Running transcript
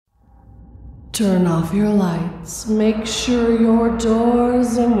Turn off your lights. Make sure your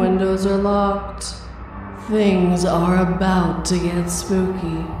doors and windows are locked. Things are about to get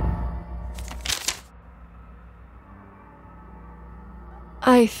spooky.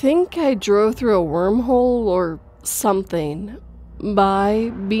 I think I drove through a wormhole or something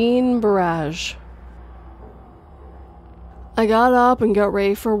by Bean Barrage. I got up and got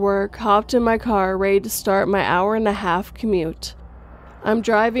ready for work, hopped in my car, ready to start my hour-and-a-half commute. I'm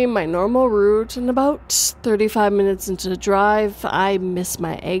driving my normal route, and about 35 minutes into the drive, I miss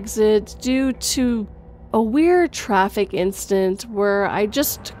my exit due to a weird traffic incident where I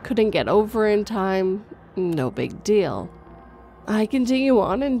just couldn't get over in time. No big deal. I continue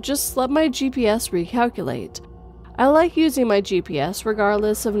on and just let my GPS recalculate. I like using my GPS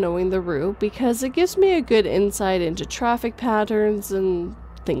regardless of knowing the route because it gives me a good insight into traffic patterns and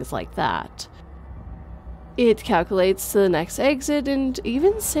things like that. It calculates to the next exit and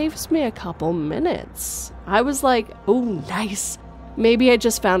even saves me a couple minutes. I was like, oh nice, maybe I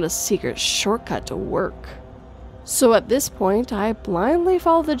just found a secret shortcut to work. So at this point, I blindly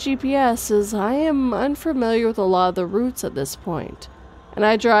follow the GPS as I am unfamiliar with a lot of the routes at this point, and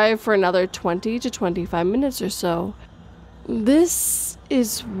I drive for another 20 to 25 minutes or so. This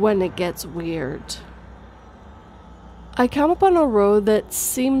is when it gets weird. I come up on a road that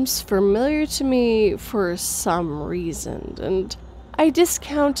seems familiar to me for some reason, and I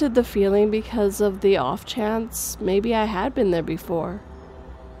discounted the feeling because of the off chance maybe I had been there before.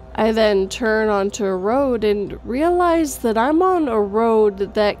 I then turn onto a road and realize that I'm on a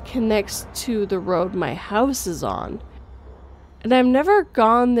road that connects to the road my house is on. And I've never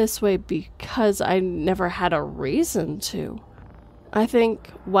gone this way because I never had a reason to. I think,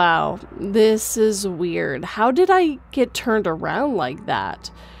 wow, this is weird. How did I get turned around like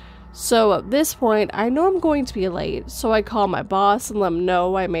that? So at this point, I know I'm going to be late, so I call my boss and let him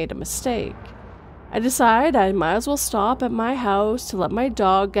know I made a mistake. I decide I might as well stop at my house to let my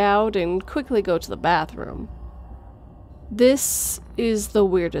dog out and quickly go to the bathroom. This is the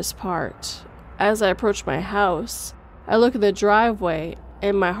weirdest part. As I approach my house, I look at the driveway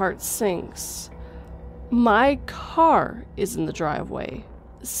and my heart sinks. My car is in the driveway.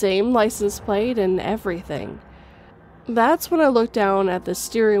 Same license plate and everything. That's when I look down at the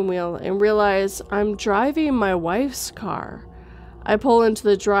steering wheel and realize I'm driving my wife's car. I pull into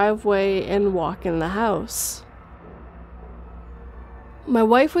the driveway and walk in the house. My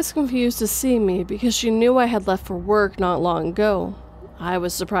wife was confused to see me because she knew I had left for work not long ago. I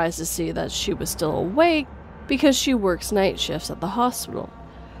was surprised to see that she was still awake because she works night shifts at the hospital.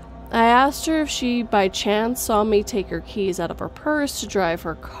 I asked her if she by chance saw me take her keys out of her purse to drive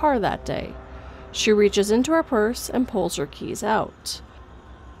her car that day. She reaches into her purse and pulls her keys out.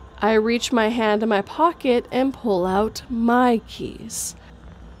 I reach my hand in my pocket and pull out my keys.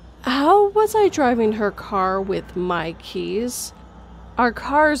 How was I driving her car with my keys? Our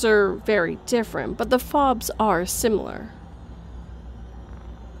cars are very different, but the fobs are similar.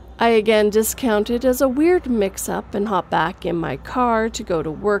 I again discount it as a weird mix-up and hop back in my car to go to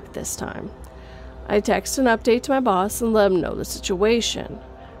work this time. I text an update to my boss and let him know the situation.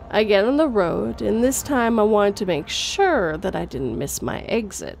 I get on the road, and this time I wanted to make sure that I didn't miss my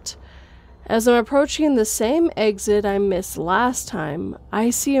exit. As I'm approaching the same exit I missed last time,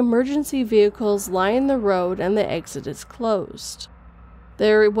 I see emergency vehicles lining the road and the exit is closed.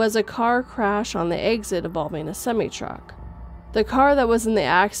 There was a car crash on the exit involving a semi-truck. The car that was in the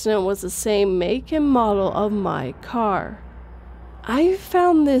accident was the same make and model of my car. I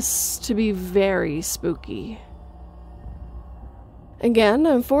found this to be very spooky. Again,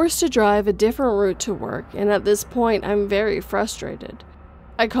 I'm forced to drive a different route to work, and at this point I'm very frustrated.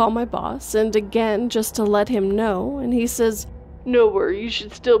 I call my boss, and again just to let him know, and he says, "No worry, you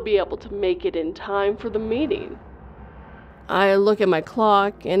should still be able to make it in time for the meeting." I look at my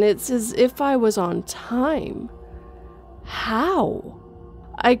clock, and it's as if I was on time. How?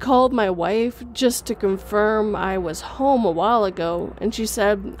 I called my wife just to confirm I was home a while ago, and she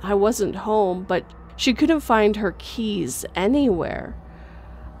said I wasn't home, but she couldn't find her keys anywhere.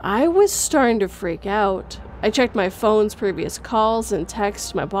 I was starting to freak out. I checked my phone's previous calls and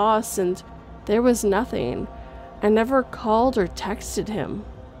texted my boss, and there was nothing. I never called or texted him.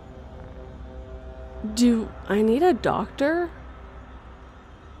 Do I need a doctor?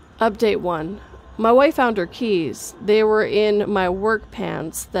 Update 1. My wife found her keys. They were in my work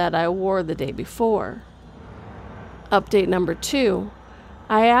pants that I wore the day before. Update number 2.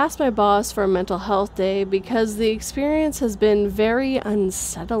 I asked my boss for a mental health day because the experience has been very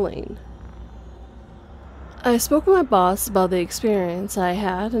unsettling. I spoke with my boss about the experience I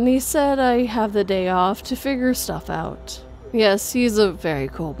had, and he said I have the day off to figure stuff out. Yes, he's a very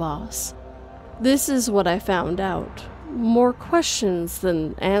cool boss. This is what I found out. More questions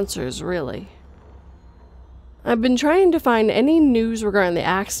than answers, really. I've been trying to find any news regarding the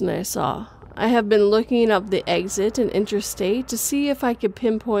accident I saw. I have been looking up the exit and interstate to see if I could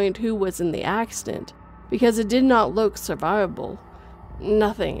pinpoint who was in the accident, because it did not look survivable.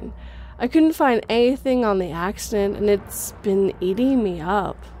 Nothing. I couldn't find anything on the accident, and it's been eating me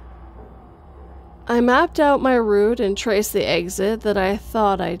up. I mapped out my route and traced the exit that I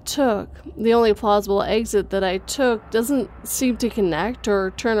thought I took. The only plausible exit that I took doesn't seem to connect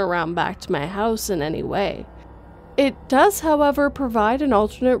or turn around back to my house in any way. It does, however, provide an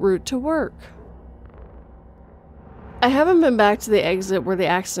alternate route to work. I haven't been back to the exit where the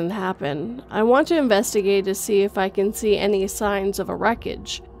accident happened. I want to investigate to see if I can see any signs of a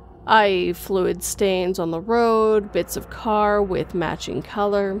wreckage, i.e. fluid stains on the road, bits of car with matching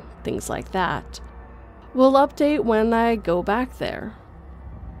color, things like that. We'll update when I go back there.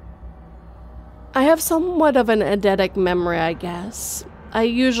 I have somewhat of an eidetic memory, I guess. I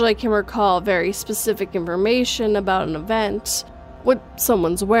usually can recall very specific information about an event, what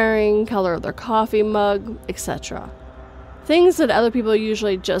someone's wearing, color of their coffee mug, etc. Things that other people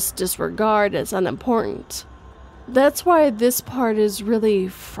usually just disregard as unimportant. That's why this part is really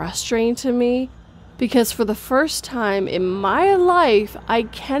frustrating to me, because for the first time in my life, I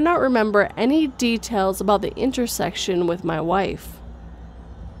cannot remember any details about the intersection with my wife.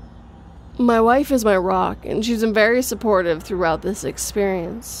 My wife is my rock, and she's been very supportive throughout this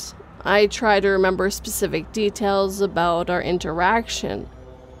experience. I try to remember specific details about our interaction,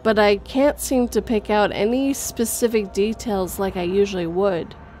 but I can't seem to pick out any specific details like I usually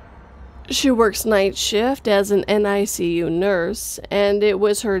would. She works night shift as an NICU nurse, and it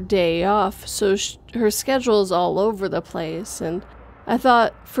was her day off, so her schedule's all over the place, and I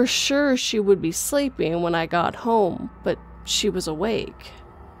thought for sure she would be sleeping when I got home, but she was awake.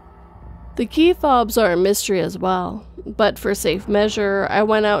 The key fobs are a mystery as well, but for safe measure, I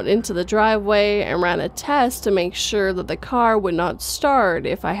went out into the driveway and ran a test to make sure that the car would not start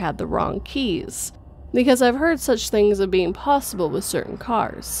if I had the wrong keys, because I've heard such things of being possible with certain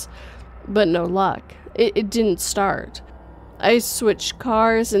cars. But no luck. It didn't start. I switched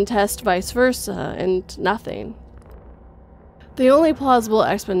cars and tested vice versa, and nothing. The only plausible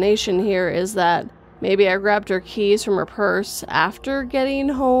explanation here is that maybe I grabbed her keys from her purse after getting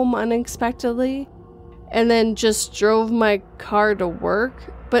home unexpectedly, and then just drove my car to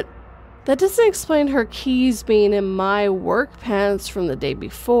work, but that doesn't explain her keys being in my work pants from the day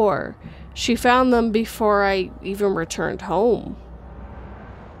before. She found them before I even returned home.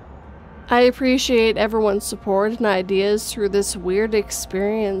 I appreciate everyone's support and ideas through this weird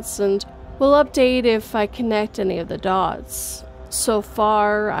experience, and will update if I connect any of the dots. So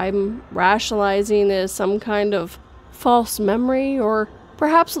far, I'm rationalizing as some kind of false memory, or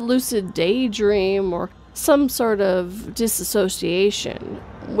perhaps a lucid daydream, or some sort of disassociation,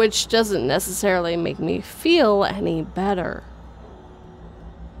 which doesn't necessarily make me feel any better.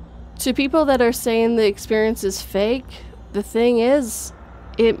 To people that are saying the experience is fake, the thing is,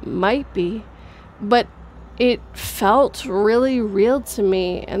 it might be, but it felt really real to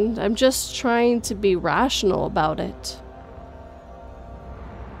me, and I'm just trying to be rational about it.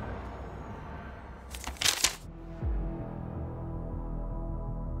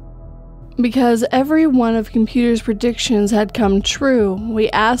 Because every one of computer's predictions had come true, we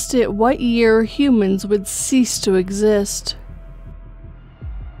asked it what year humans would cease to exist.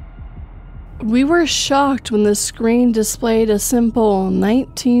 We were shocked when the screen displayed a simple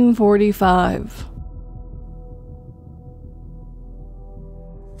 1945.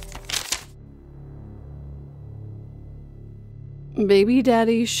 Baby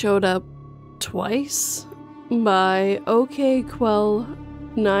Daddy Showed Up Twice by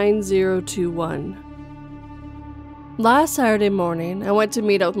OKQuell9021. Last Saturday morning, I went to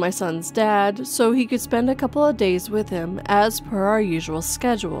meet up with my son's dad so he could spend a couple of days with him as per our usual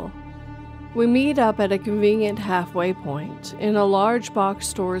schedule. We meet up at a convenient halfway point in a large box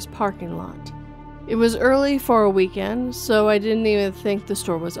store's parking lot. It was early for a weekend, so I didn't even think the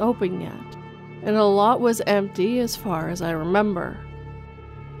store was open yet, and the lot was empty as far as I remember.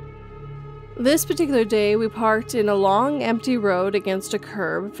 This particular day, we parked in a long, empty road against a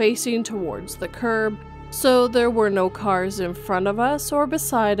curb facing towards the curb, so there were no cars in front of us or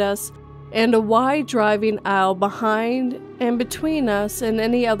beside us, and a wide driving aisle behind and between us and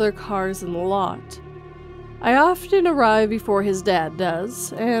any other cars in the lot. I often arrive before his dad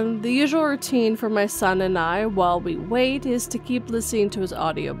does, and the usual routine for my son and I while we wait is to keep listening to his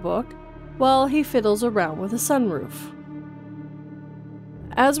audiobook while he fiddles around with the sunroof.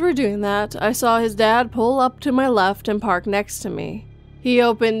 As we're doing that, I saw his dad pull up to my left and park next to me. He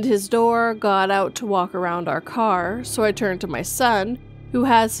opened his door, got out to walk around our car, so I turned to my son, who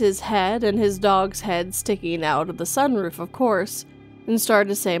has his head and his dog's head sticking out of the sunroof, of course, and started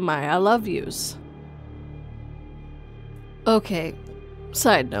to say my I love yous. Okay,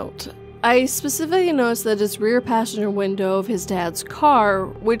 side note. I specifically noticed that his rear passenger window of his dad's car,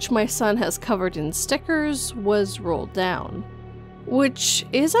 which my son has covered in stickers, was rolled down, which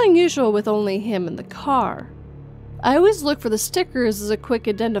is unusual with only him in the car. I always look for the stickers as a quick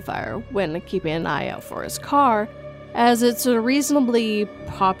identifier when keeping an eye out for his car, as it's a reasonably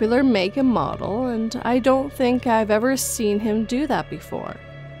popular make and model, and I don't think I've ever seen him do that before.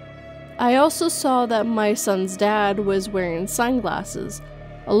 I also saw that my son's dad was wearing sunglasses,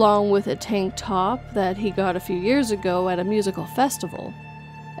 along with a tank top that he got a few years ago at a musical festival.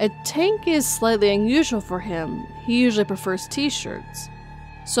 A tank is slightly unusual for him. He usually prefers t-shirts.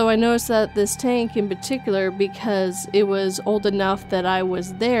 So I noticed that this tank in particular because it was old enough that I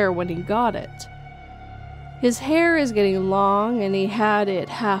was there when he got it. His hair is getting long and he had it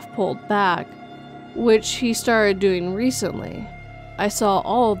half pulled back, which he started doing recently. I saw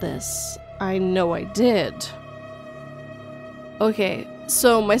all this. I know I did. Okay,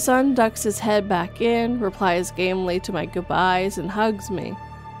 so my son ducks his head back in, replies gamely to my goodbyes, and hugs me.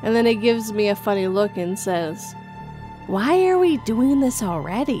 And then he gives me a funny look and says, "Why are we doing this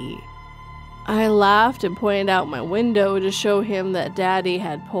already?" I laughed and pointed out my window to show him that Daddy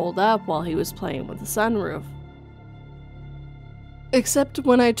had pulled up while he was playing with the sunroof. Except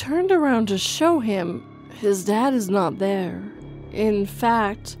when I turned around to show him, his dad is not there. In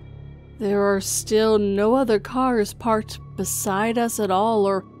fact, there are still no other cars parked beside us at all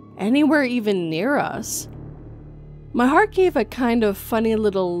or anywhere even near us. My heart gave a kind of funny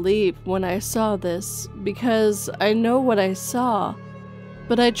little leap when I saw this, because I know what I saw,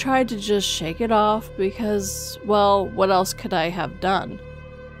 but I tried to just shake it off because, well, what else could I have done?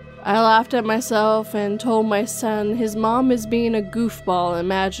 I laughed at myself and told my son his mom is being a goofball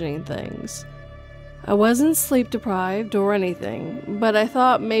imagining things. I wasn't sleep deprived or anything, but I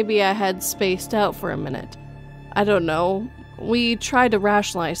thought maybe I had spaced out for a minute. I don't know. We tried to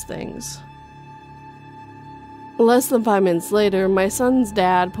rationalize things. Less than 5 minutes later, my son's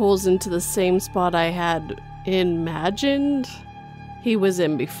dad pulls into the same spot I had imagined he was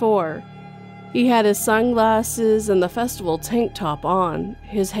in before. He had his sunglasses and the festival tank top on.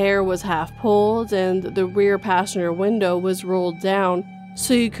 His hair was half pulled and the rear passenger window was rolled down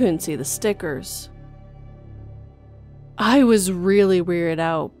so you couldn't see the stickers. I was really weirded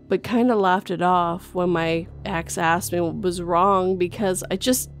out, but kinda laughed it off when my ex asked me what was wrong because I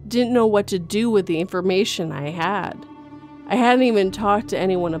just didn't know what to do with the information I had. I hadn't even talked to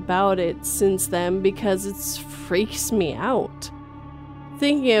anyone about it since then because it freaks me out.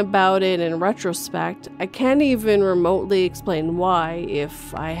 Thinking about it in retrospect, I can't even remotely explain why,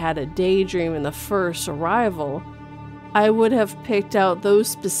 if I had a daydream in the first arrival, I would have picked out those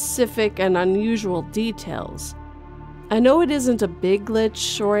specific and unusual details. I know it isn't a big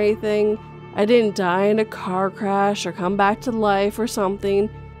glitch or anything, I didn't die in a car crash or come back to life or something,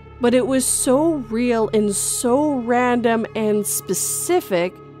 but it was so real and so random and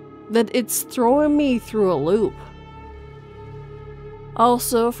specific that it's throwing me through a loop.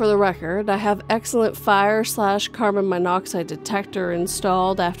 Also, for the record, I have excellent fire/carbon monoxide detector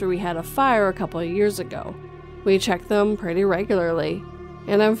installed after we had a fire a couple of years ago. We check them pretty regularly,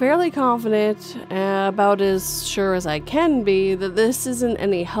 and I'm fairly confident, about as sure as I can be, that this isn't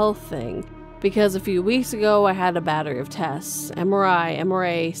any health thing, because a few weeks ago I had a battery of tests,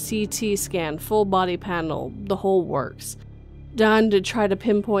 MRI, CT scan, full body panel, the whole works, done to try to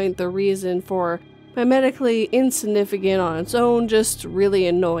pinpoint the reason for my medically insignificant on its own, just really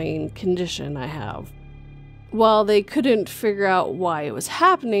annoying condition I have. While they couldn't figure out why it was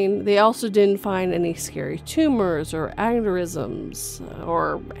happening, they also didn't find any scary tumors or aneurysms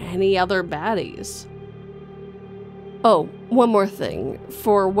or any other baddies. Oh, one more thing,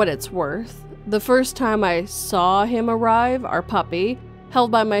 for what it's worth. The first time I saw him arrive, our puppy,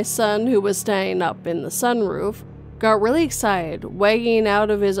 held by my son who was standing up in the sunroof, got really excited, wagging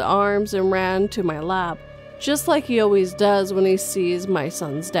out of his arms and ran to my lap, just like he always does when he sees my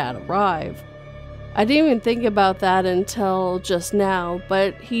son's dad arrive. I didn't even think about that until just now,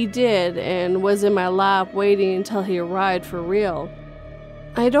 but he did and was in my lap waiting until he arrived for real.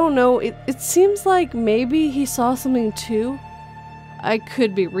 I don't know, it seems like maybe he saw something too. I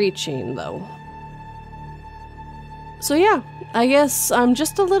could be reaching though. So yeah, I guess I'm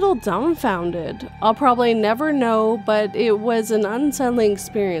just a little dumbfounded. I'll probably never know, but it was an unsettling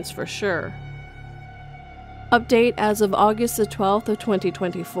experience for sure. Update as of August the 12th of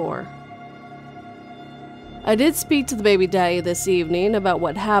 2024. I did speak to the baby daddy this evening about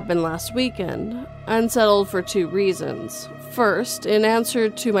what happened last weekend, unsettled for 2 reasons. First, in answer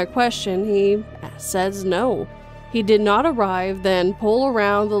to my question, he says no. He did not arrive, then pull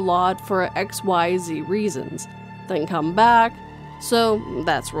around the lot for XYZ reasons, then come back, so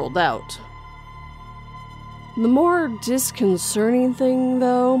that's ruled out. The more disconcerting thing,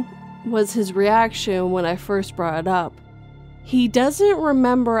 though, was his reaction when I first brought it up. He doesn't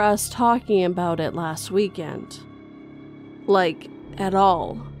remember us talking about it last weekend. Like, at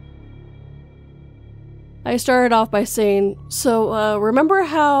all. I started off by saying, so, remember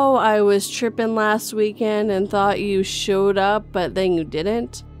how I was tripping last weekend and thought you showed up but then you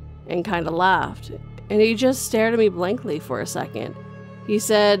didn't? And kinda laughed. And he just stared at me blankly for a second. He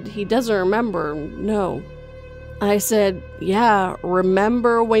said he doesn't remember, no. I said, yeah,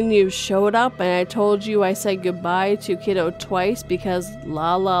 remember when you showed up and I told you I said goodbye to kiddo twice because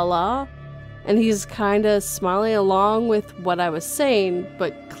la la la? And he's kinda smiling along with what I was saying,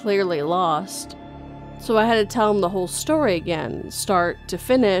 but clearly lost. So I had to tell him the whole story again, start to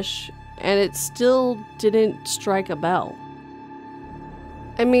finish, and it still didn't strike a bell.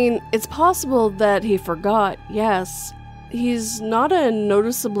 I mean, it's possible that he forgot, yes. He's not a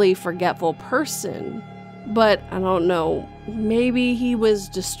noticeably forgetful person. But, I don't know, maybe he was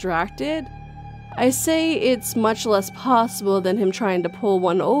distracted? I say it's much less possible than him trying to pull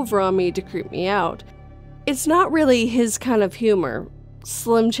one over on me to creep me out. It's not really his kind of humor.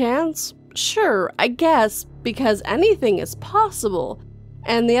 Slim chance? Sure, I guess, because anything is possible.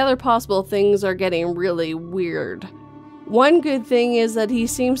 And the other possible things are getting really weird. One good thing is that he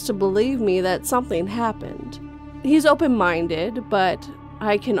seems to believe me that something happened. He's open-minded, but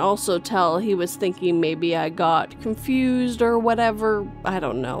I can also tell he was thinking maybe I got confused or whatever, I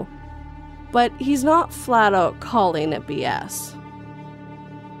don't know. But he's not flat out calling it BS.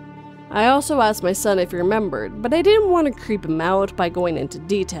 I also asked my son if he remembered, but I didn't want to creep him out by going into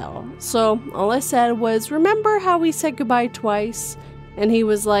detail. So all I said was, remember how we said goodbye twice? And he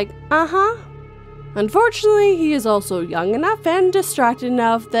was like, uh-huh. Unfortunately, he is also young enough and distracted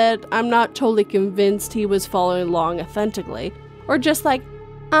enough that I'm not totally convinced he was following along authentically. Or just like,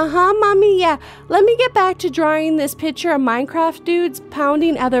 uh-huh, mommy, yeah, let me get back to drawing this picture of Minecraft dudes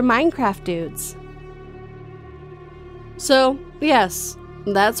pounding other Minecraft dudes. So, yes,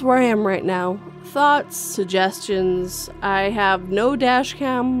 that's where I am right now. Thoughts, suggestions. I have no dash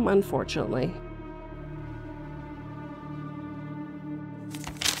cam, unfortunately.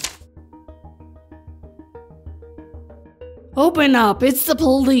 Open up, it's the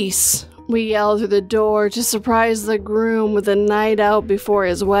police! We yelled through the door to surprise the groom with a night out before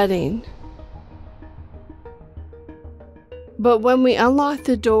his wedding. But when we unlocked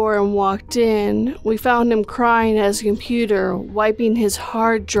the door and walked in, we found him crying at his computer, wiping his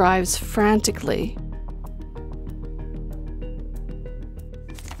hard drives frantically.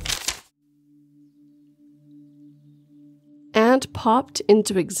 And Popped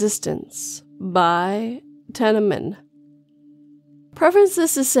into Existence by Teneman. Preface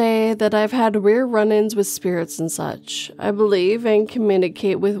this to say that I've had weird run-ins with spirits and such. I believe and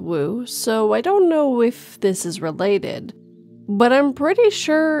communicate with Woo, so I don't know if this is related, but I'm pretty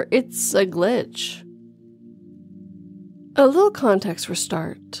sure it's a glitch. A little context for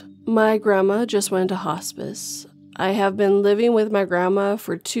start. My grandma just went to hospice. I have been living with my grandma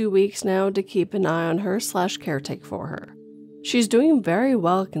for 2 weeks now to keep an eye on her / caretake for her. She's doing very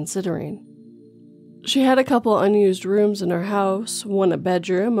well considering. She had a couple unused rooms in her house, one a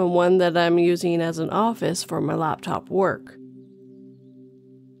bedroom and one that I'm using as an office for my laptop work.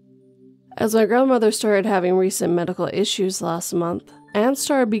 As my grandmother started having recent medical issues last month, ants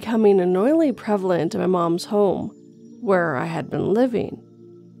started becoming annoyingly prevalent in my mom's home, where I had been living.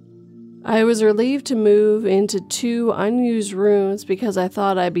 I was relieved to move into 2 unused rooms because I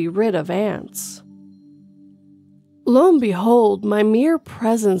thought I'd be rid of ants. Lo and behold, my mere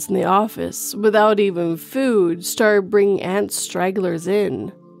presence in the office, without even food, started bringing ant stragglers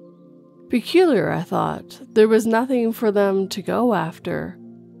in. Peculiar, I thought. There was nothing for them to go after.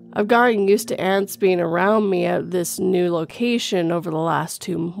 I've gotten used to ants being around me at this new location over the last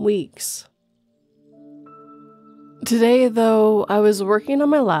 2 weeks. Today, though, I was working on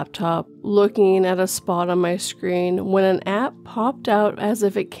my laptop, looking at a spot on my screen, when an ant popped out as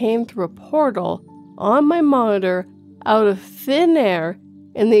if it came through a portal on my monitor out of thin air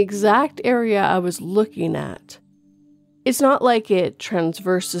in the exact area I was looking at. It's not like it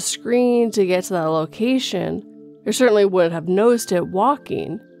traversed the screen to get to that location. I certainly wouldn't have noticed it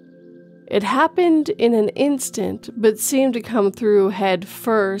walking. It happened in an instant, but seemed to come through head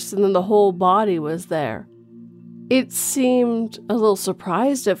first and then the whole body was there. It seemed a little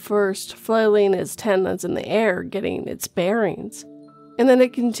surprised at first, flailing its antennas in the air, getting its bearings, and then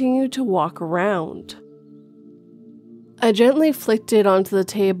it continued to walk around. I gently flicked it onto the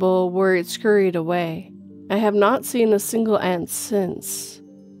table where it scurried away. I have not seen a single ant since.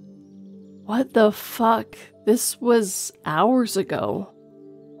 What the fuck? This was hours ago.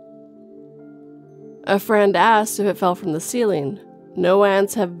 A friend asked if it fell from the ceiling. No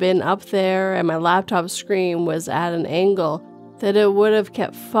ants have been up there, and my laptop screen was at an angle that it would have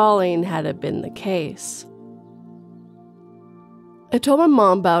kept falling had it been the case. I told my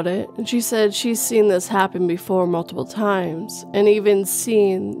mom about it, and she said she's seen this happen before multiple times, and even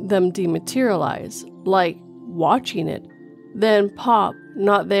seen them dematerialize, like watching it, then pop,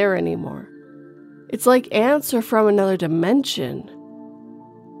 not there anymore. It's like ants are from another dimension.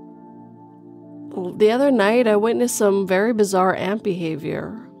 The other night, I witnessed some very bizarre ant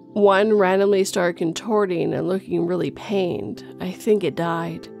behavior. One randomly started contorting and looking really pained. I think it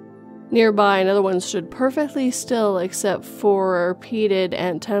died. Nearby, another one stood perfectly still except for a repeated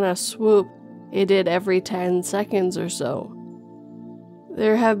antenna swoop it did every 10 seconds or so.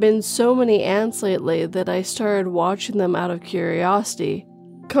 There have been so many ants lately that I started watching them out of curiosity,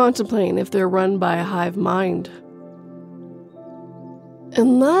 contemplating if they're run by a hive mind.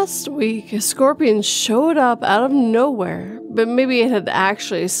 And last week, a scorpion showed up out of nowhere, but maybe it had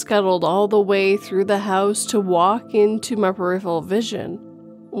actually scuttled all the way through the house to walk into my peripheral vision,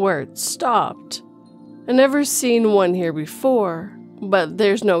 where it stopped. I've never seen one here before, but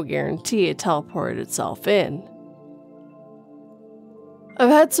there's no guarantee it teleported itself in. I've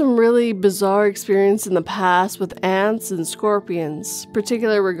had some really bizarre experience in the past with ants and scorpions,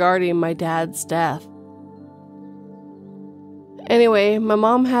 particularly regarding my dad's death. Anyway, my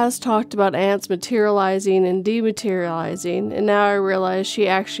mom has talked about ants materializing and dematerializing, and now I realize she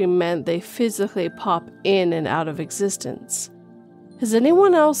actually meant they physically pop in and out of existence. Has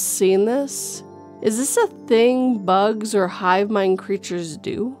anyone else seen this? Is this a thing bugs or hive mind creatures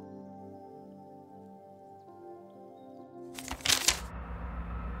do?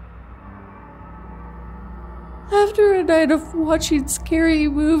 After a night of watching scary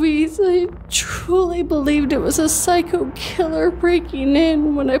movies, I truly believed it was a psycho killer breaking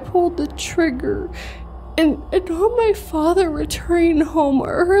in when I pulled the trigger, and on my father returning home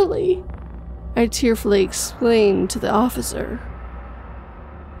early, I tearfully explained to the officer.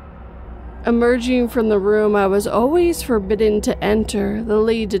 Emerging from the room I was always forbidden to enter, the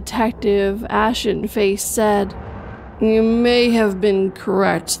lead detective, ashen-faced, said, "You may have been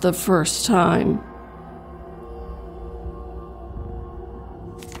correct the first time."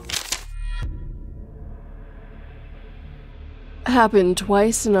 Happened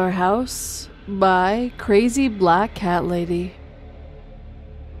twice in our house by Crazy Black Cat Lady.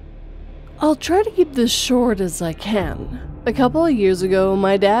 I'll try to keep this short as I can. A couple of years ago,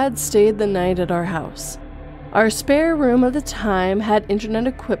 my dad stayed the night at our house. Our spare room at the time had internet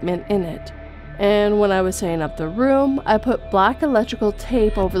equipment in it, and when I was setting up the room, I put black electrical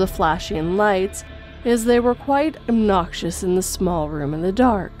tape over the flashing lights as they were quite obnoxious in the small room in the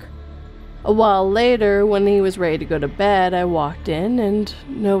dark. A while later, when he was ready to go to bed, I walked in and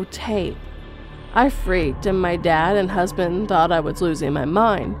no tape. I freaked, and my dad and husband thought I was losing my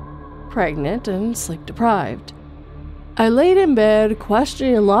mind, pregnant and sleep deprived. I laid in bed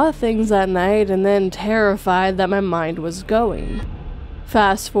questioning a lot of things that night and then terrified that my mind was going.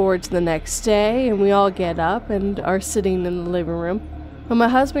 Fast forward to the next day, and we all get up and are sitting in the living room when my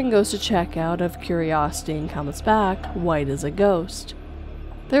husband goes to check out of curiosity and comes back white as a ghost.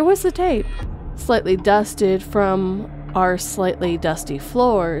 There was the tape, slightly dusted from our slightly dusty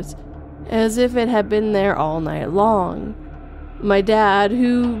floors, as if it had been there all night long. My dad,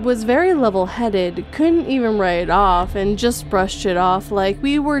 who was very level-headed, couldn't even write it off and just brushed it off like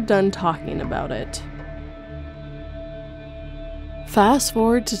we were done talking about it. Fast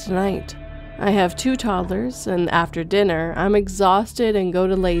forward to tonight. I have 2 toddlers, and after dinner, I'm exhausted and go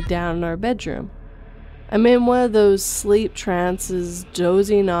to lay down in our bedroom. I'm in one of those sleep trances,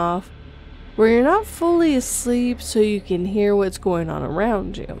 dozing off, where you're not fully asleep so you can hear what's going on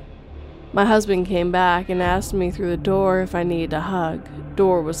around you. My husband came back and asked me through the door if I needed a hug.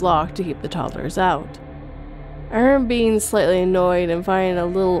 Door was locked to keep the toddlers out. I remember being slightly annoyed and finding it a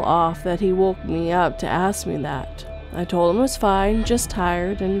little off that he woke me up to ask me that. I told him it was fine, just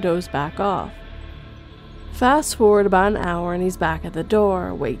tired, and dozed back off. Fast forward about an hour and he's back at the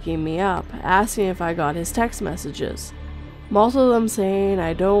door, waking me up, asking if I got his text messages. Most of them saying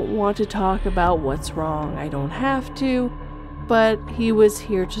I don't want to talk about what's wrong, I don't have to, but he was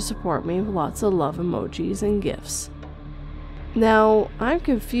here to support me with lots of love emojis and gifts. Now, I'm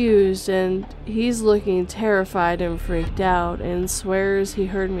confused and he's looking terrified and freaked out and swears he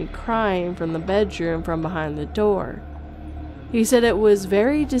heard me crying from the bedroom from behind the door. He said it was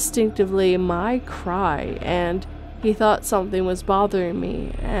very distinctively my cry and he thought something was bothering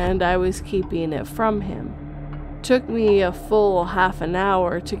me and I was keeping it from him. Took me a full half an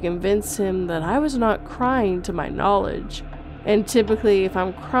hour to convince him that I was not crying to my knowledge, and typically if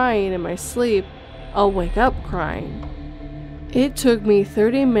I'm crying in my sleep, I'll wake up crying. It took me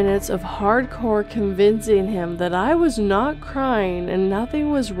 30 minutes of hardcore convincing him that I was not crying and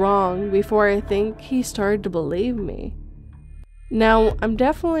nothing was wrong before I think he started to believe me. Now, I'm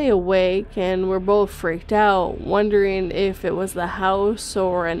definitely awake and we're both freaked out, wondering if it was the house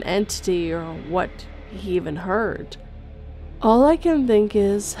or an entity or what he even heard. All I can think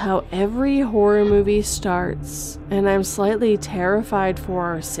is how every horror movie starts, and I'm slightly terrified for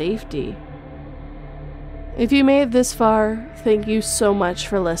our safety. If you made it this far, thank you so much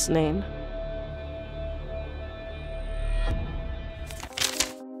for listening.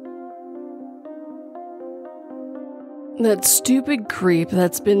 That stupid creep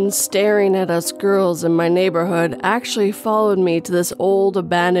that's been staring at us girls in my neighborhood actually followed me to this old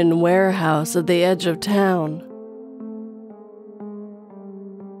abandoned warehouse at the edge of town.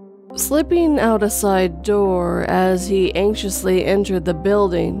 Slipping out a side door as he anxiously entered the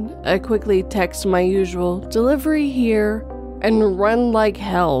building, I quickly text my usual "delivery here" and run like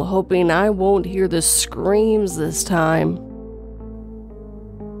hell, hoping I won't hear the screams this time.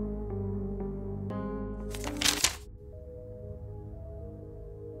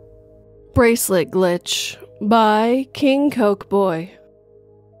 Bracelet Glitch by King Coke Boy.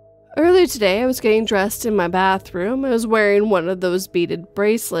 Earlier today, I was getting dressed in my bathroom. I was wearing one of those beaded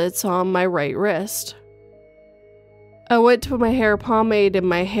bracelets on my right wrist. I went to put my hair pomade in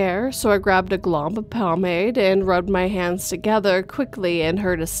my hair, so I grabbed a glob of pomade and rubbed my hands together quickly and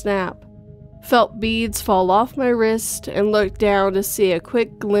heard a snap. Felt beads fall off my wrist and looked down to see a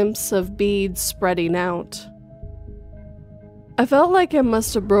quick glimpse of beads spreading out. I felt like I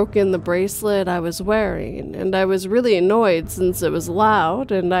must have broken the bracelet I was wearing, and I was really annoyed since it was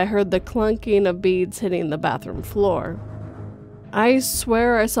loud and I heard the clunking of beads hitting the bathroom floor. I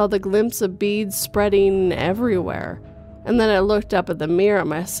swear I saw the glimpse of beads spreading everywhere, and then I looked up at the mirror at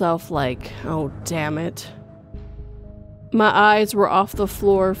myself like, oh damn it. My eyes were off the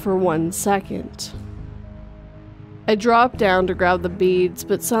floor for 1 second. I dropped down to grab the beads,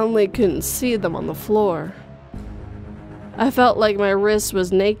 but suddenly couldn't see them on the floor. I felt like my wrist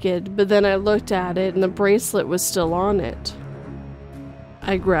was naked, but then I looked at it and the bracelet was still on it.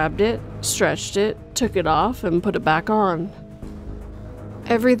 I grabbed it, stretched it, took it off, and put it back on.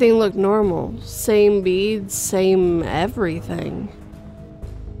 Everything looked normal, same beads, same everything.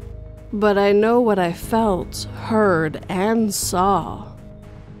 But I know what I felt, heard, and saw.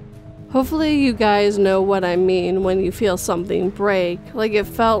 Hopefully you guys know what I mean when you feel something break, like it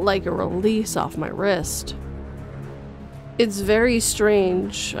felt like a release off my wrist. It's very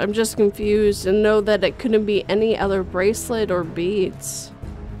strange. I'm just confused and know that it couldn't be any other bracelet or beads.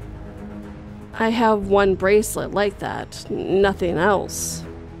 I have one bracelet like that, nothing else.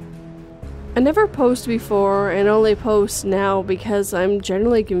 I never post before and only post now because I'm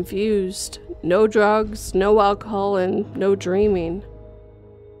generally confused. No drugs, no alcohol, and no dreaming.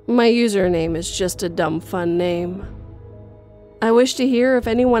 My username is just a dumb fun name. I wish to hear if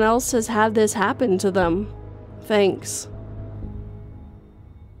anyone else has had this happen to them. Thanks.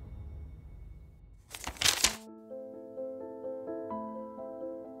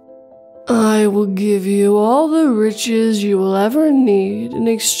 I will give you all the riches you will ever need in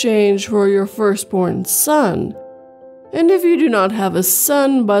exchange for your firstborn son, and if you do not have a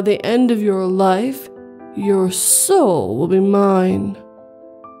son by the end of your life, your soul will be mine.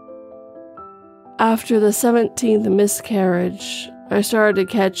 After the 17th miscarriage, I started to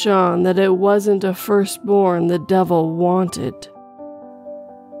catch on that it wasn't a firstborn the devil wanted.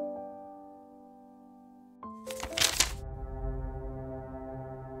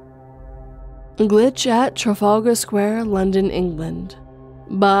 Glitch at Trafalgar Square, London, England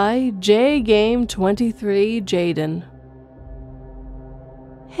by JGame23 Jaden.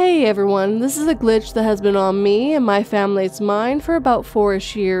 Hey everyone, this is a glitch that has been on me and my family's mind for about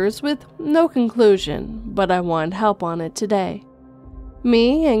 4-ish years with no conclusion, but I wanted help on it today.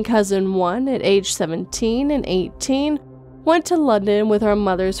 Me and cousin 1 at age 17 and 18 went to London with our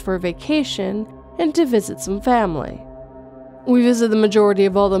mothers for vacation and to visit some family. We visited the majority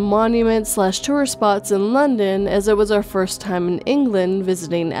of all the monuments/tourist spots in London as it was our first time in England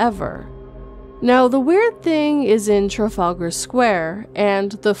visiting ever. Now the weird thing is in Trafalgar Square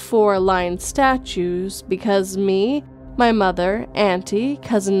and the 4 lion statues because me, My mother, auntie,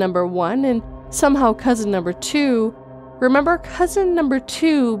 cousin number 1, and somehow cousin number 2. Remember cousin number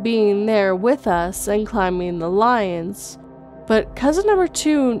 2 being there with us and climbing the lions. But cousin number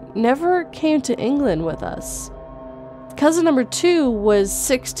 2 never came to England with us. Cousin number 2 was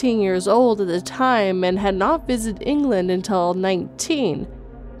 16 years old at the time and had not visited England until 19.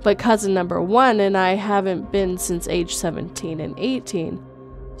 But cousin number 1 and I haven't been since age 17 and 18.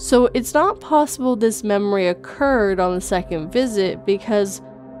 So it's not possible this memory occurred on the second visit because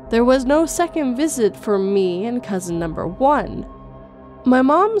there was no second visit for me and cousin number 1. My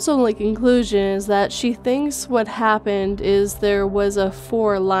mom's only conclusion is that she thinks what happened is there was a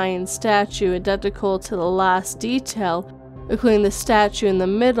 4-lion statue identical to the last detail, including the statue in the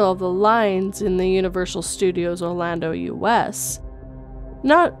middle of the lions in the Universal Studios Orlando, US.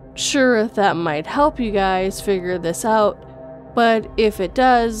 Not sure if that might help you guys figure this out, but if it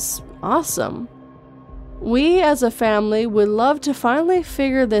does, awesome. We as a family would love to finally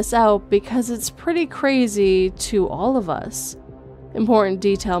figure this out because it's pretty crazy to all of us. Important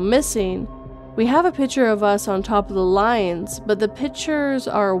detail missing. We have a picture of us on top of the lions, but the pictures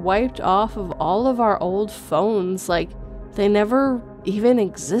are wiped off of all of our old phones like they never even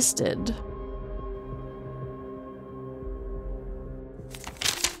existed.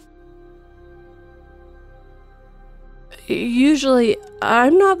 Usually,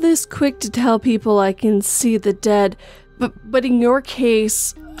 I'm not this quick to tell people I can see the dead, but in your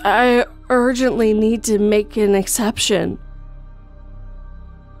case, I urgently need to make an exception.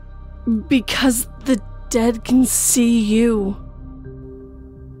 Because the dead can see you.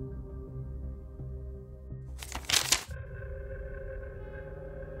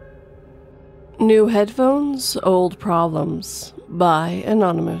 New headphones, old problems. By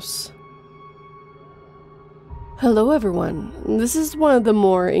Anonymous. Hello everyone, this is one of the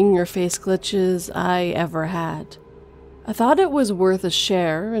more in-your-face glitches I ever had. I thought it was worth a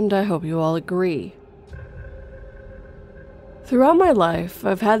share, and I hope you all agree. Throughout my life,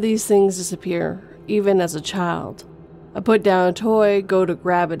 I've had these things disappear, even as a child. I put down a toy, go to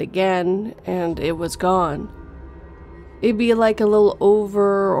grab it again, and it was gone. It'd be like a little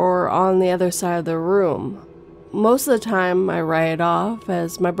over or on the other side of the room. Most of the time, I write it off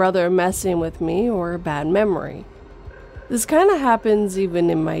as my brother messing with me or a bad memory. This kind of happens even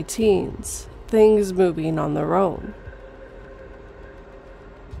in my teens, things moving on their own.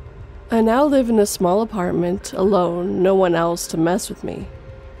 I now live in a small apartment, alone, no one else to mess with me.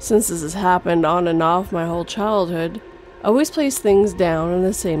 Since this has happened on and off my whole childhood, I always place things down in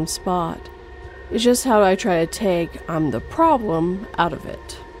the same spot. It's just how I try to take "I'm the problem" out of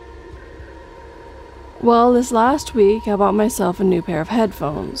it. Well, this last week I bought myself a new pair of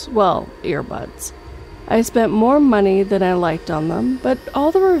headphones, well, earbuds. I spent more money than I liked on them, but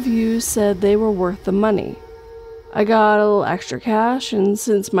all the reviews said they were worth the money. I got a little extra cash, and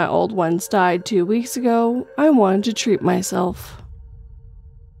since my old ones died 2 weeks ago, I wanted to treat myself.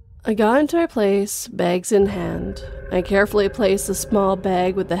 I got into my place, bags in hand. I carefully placed the small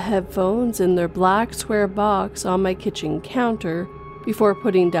bag with the headphones in their black square box on my kitchen counter before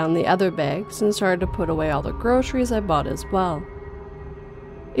putting down the other bags and started to put away all the groceries I bought as well.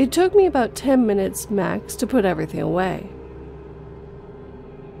 It took me about 10 minutes max to put everything away.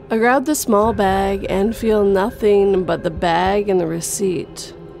 I grabbed the small bag and feel nothing but the bag and the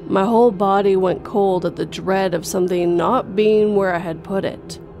receipt. My whole body went cold at the dread of something not being where I had put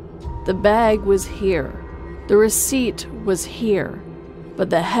it. The bag was here. The receipt was here.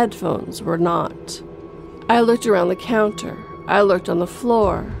 But the headphones were not. I looked around the counter. I looked on the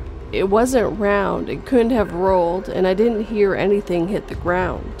floor. It wasn't round, it couldn't have rolled, and I didn't hear anything hit the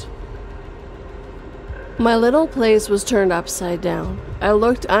ground. My little place was turned upside down. I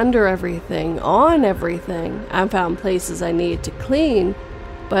looked under everything, on everything. I found places I needed to clean,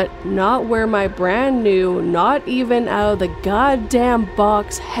 but not where my brand new, not even out of the goddamn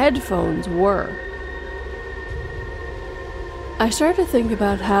box headphones were. I started to think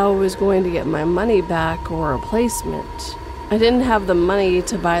about how I was going to get my money back or a replacement. I didn't have the money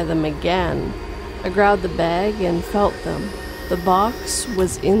to buy them again. I grabbed the bag and felt them. The box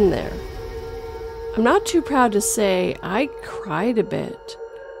was in there. I'm not too proud to say I cried a bit.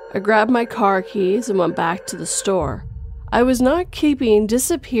 I grabbed my car keys and went back to the store. I was not keeping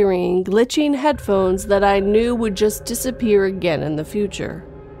disappearing, glitching headphones that I knew would just disappear again in the future.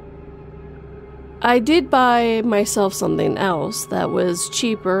 I did buy myself something else that was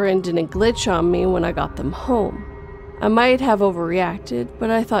cheaper and didn't glitch on me when I got them home. I might have overreacted, but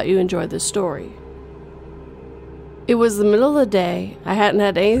I thought you enjoyed the story. It was the middle of the day, I hadn't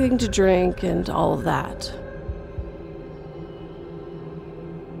had anything to drink and all of that.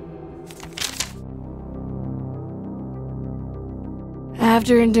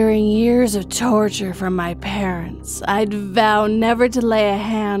 After enduring years of torture from my parents, I'd vow never to lay a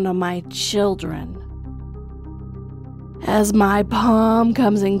hand on my children. As my palm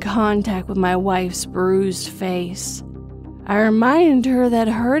comes in contact with my wife's bruised face, I remind her that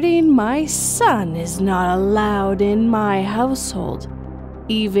hurting my son is not allowed in my household,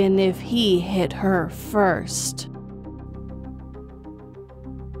 even if he hit her first.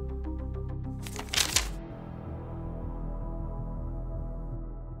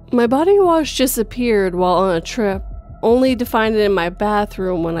 My body wash disappeared while on a trip, only to find it in my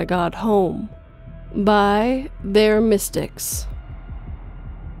bathroom when I got home. By their mystics.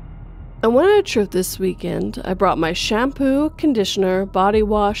 I went on a trip this weekend. I brought my shampoo, conditioner, body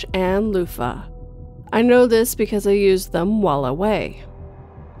wash, and loofah. I know this because I used them while away.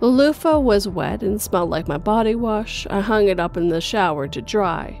 The loofah was wet and smelled like my body wash. I hung it up in the shower to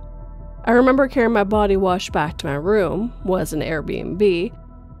dry. I remember carrying my body wash back to my room, was an Airbnb,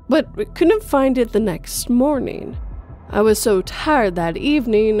 but couldn't find it the next morning. I was so tired that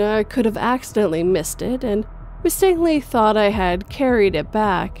evening I could have accidentally missed it and mistakenly thought I had carried it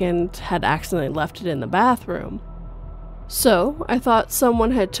back and had accidentally left it in the bathroom. So I thought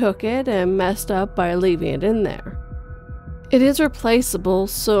someone had took it and messed up by leaving it in there. It is replaceable,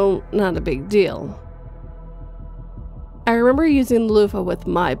 so not a big deal. I remember using the loofah with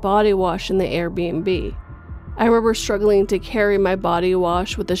my body wash in the Airbnb. I remember struggling to carry my body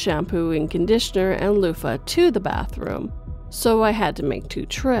wash with the shampoo and conditioner and loofah to the bathroom, so I had to make 2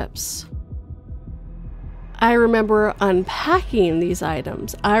 trips. I remember unpacking these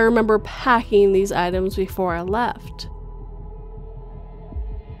items. I remember packing these items before I left.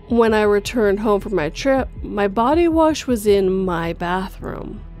 When I returned home from my trip, my body wash was in my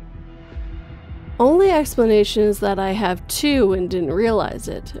bathroom. Only explanation is that I have 2 and didn't realize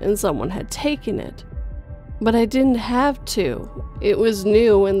it, and someone had taken it. But I didn't have to. It was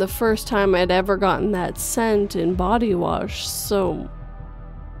new and the first time I'd ever gotten that scent in body wash, so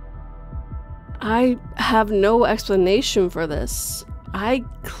I have no explanation for this. I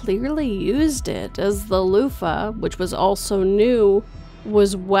clearly used it, as the loofah, which was also new,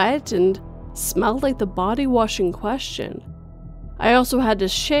 was wet and smelled like the body wash in question. I also had to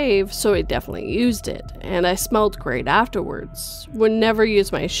shave, so I definitely used it, and I smelled great afterwards. Would never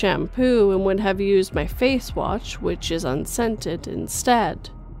use my shampoo and would have used my face wash, which is unscented,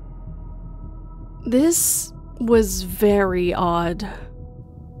 instead. This was very odd.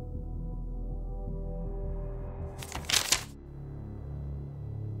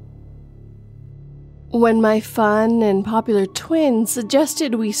 When my fun and popular twin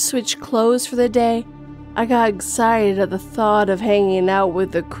suggested we switch clothes for the day, I got excited at the thought of hanging out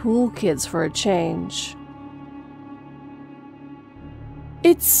with the cool kids for a change.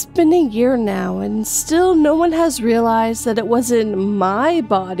 It's been a year now, and still no one has realized that it wasn't my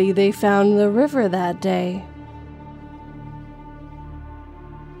body they found in the river that day.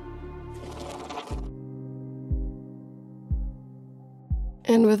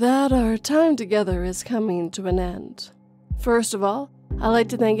 And with that, our time together is coming to an end. First of all, I'd like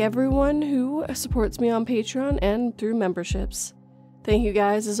to thank everyone who supports me on Patreon and through memberships. Thank you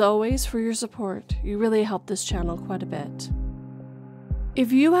guys, as always, for your support. You really help this channel quite a bit.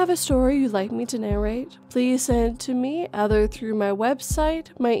 If you have a story you'd like me to narrate, please send it to me either through my website,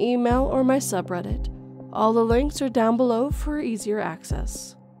 my email, or my subreddit. All the links are down below for easier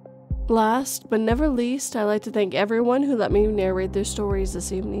access. Last but never least, I'd like to thank everyone who let me narrate their stories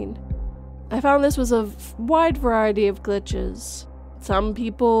this evening. I found this was a wide variety of glitches. Some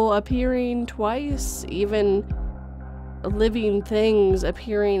people appearing twice, even living things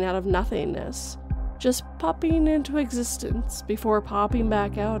appearing out of nothingness. Just popping into existence before popping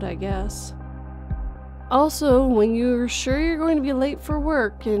back out, I guess. Also, when you're sure you're going to be late for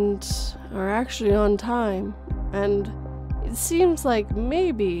work and are actually on time, and it seems like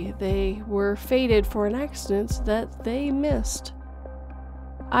maybe they were fated for an accident that they missed.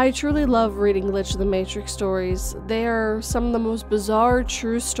 I truly love reading Glitch of the Matrix stories. They are some of the most bizarre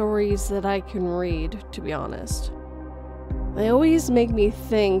true stories that I can read, to be honest. They always make me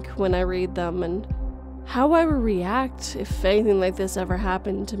think when I read them and how I would react if anything like this ever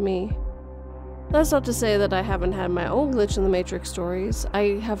happened to me. That's not to say that I haven't had my own Glitch in the Matrix stories.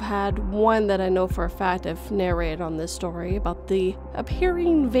 I have had one that I know for a fact I've narrated on this story about the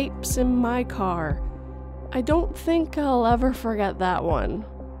appearing vapes in my car. I don't think I'll ever forget that one.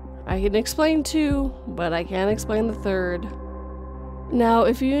 I can explain 2, but I can't explain the 3rd. Now,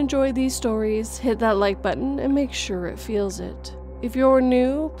 if you enjoyed these stories, hit that like button and make sure it feels it. If you're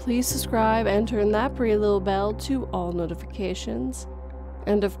new, please subscribe and turn that pretty little bell to all notifications.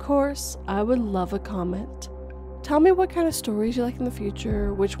 And of course, I would love a comment. Tell me what kind of stories you like in the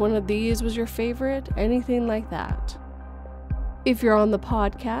future, which one of these was your favorite, anything like that. If you're on the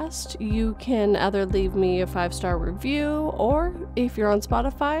podcast, you can either leave me a 5-star review, or if you're on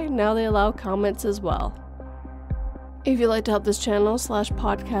Spotify, now they allow comments as well. If you'd like to help this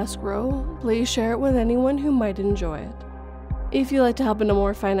channel/podcast grow, please share it with anyone who might enjoy it. If you'd like to help in a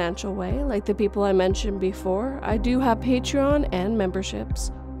more financial way, like the people I mentioned before, I do have Patreon and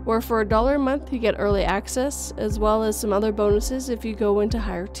memberships, where for $1 a month you get early access, as well as some other bonuses if you go into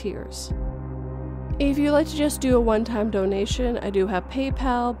higher tiers. If you'd like to just do a one-time donation, I do have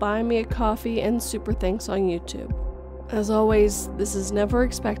PayPal, Buy Me a Coffee, and Super Thanks on YouTube. As always, this is never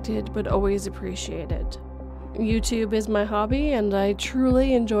expected, but always appreciated. YouTube is my hobby, and I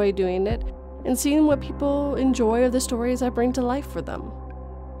truly enjoy doing it, and seeing what people enjoy of the stories I bring to life for them.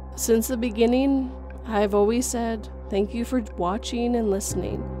 Since the beginning, I've always said, thank you for watching and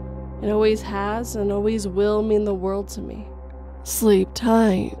listening. It always has and always will mean the world to me. Sleep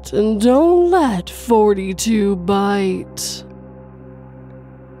tight and don't let 42 bite.